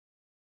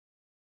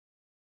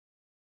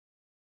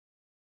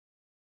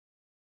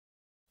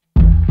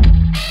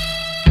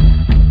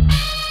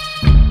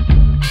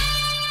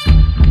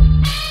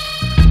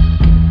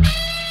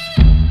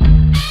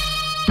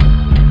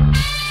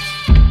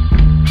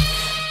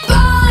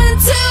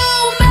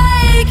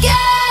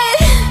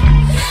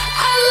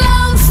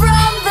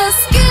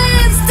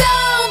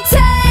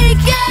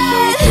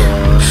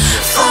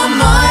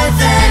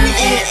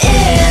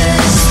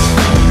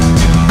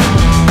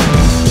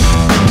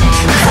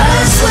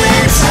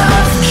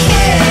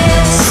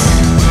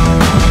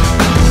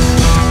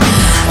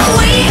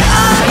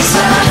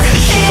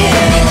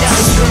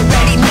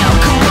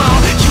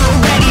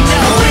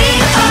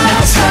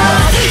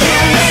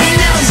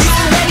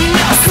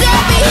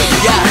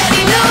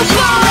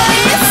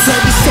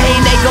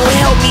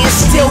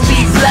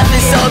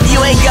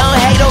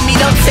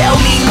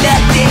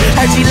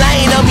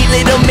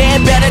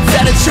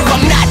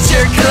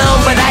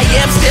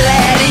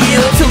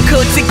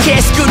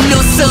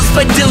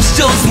for deuce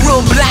juice,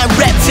 real blind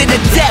rap to the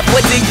death.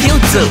 What do you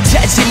do?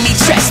 Touching me,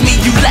 trust me,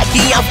 you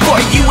lucky I'm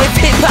for you. If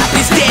hip-hop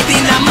is dead,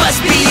 then I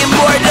must be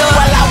immortal.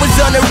 While I was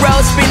on the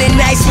road spending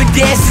nights with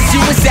dancers,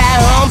 you was at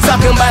home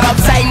talking about how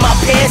tight my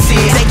pants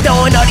is. They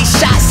throwing all these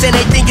shots and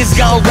they think it's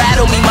gon'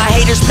 rattle me. My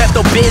haters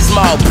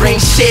Pepto-Bismol bring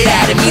shit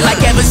out of me.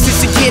 Like ever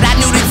since a kid I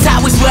knew the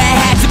top was where I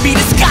had to be.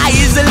 The sky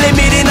is the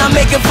limit and I'm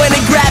making fun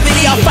of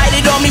gravity. I'll fight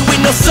it on me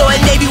with no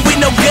sword, maybe with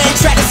no gun.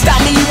 Try to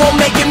stop me, you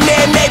won't make it,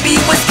 man. Maybe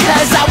it was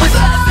cause I was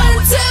born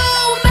to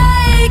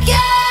make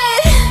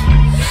it.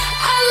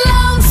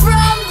 Alone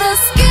from the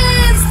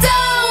skids,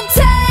 don't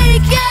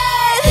take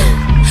it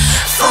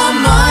for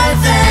more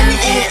than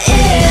it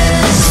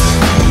is.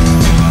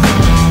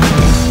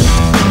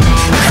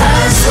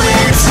 Cause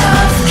we're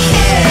tough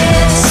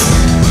kids.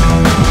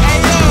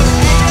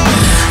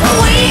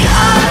 We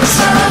are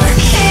tough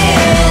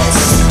kids.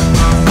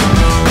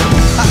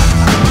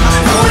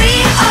 We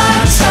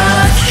are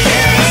tough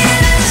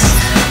kids.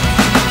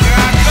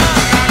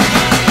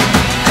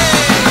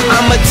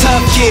 I'm a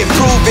tough kid,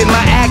 proving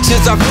my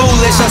actions are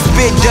foolish. I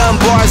spit dumb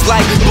bars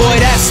like, boy,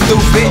 that's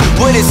stupid.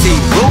 What is he,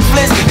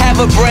 ruthless?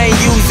 Have a brain,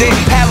 use it,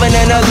 having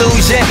an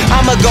illusion.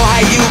 I'ma go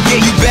how you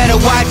get, you better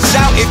watch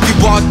out if you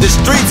walk the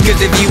streets.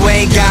 Cause if you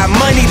ain't got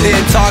money, then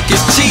talk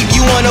is cheap.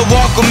 You wanna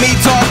walk with me,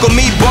 talk with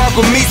me, bark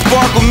with me,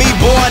 spark with me.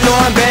 Boy, I know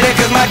I'm better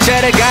cause my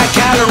cheddar got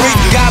calories.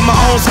 Got my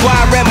own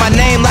squad, rep my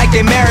name like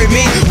they married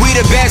me. We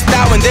the best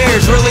out and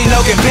there's really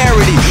no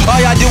comparity. All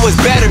y'all do is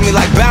better me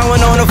like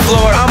bowing on the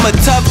floor. I'm a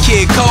tough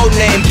kid, code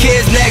name,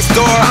 kids next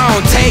door. I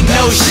don't take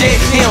no shit,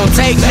 he don't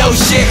take no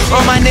shit.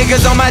 All my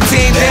niggas on my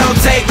team, they don't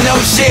take no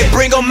shit.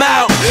 Bring them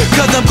out,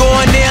 cause I'm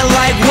going in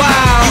like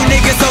wow. You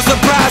niggas so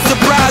surprised,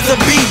 surprised to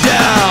be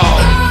down.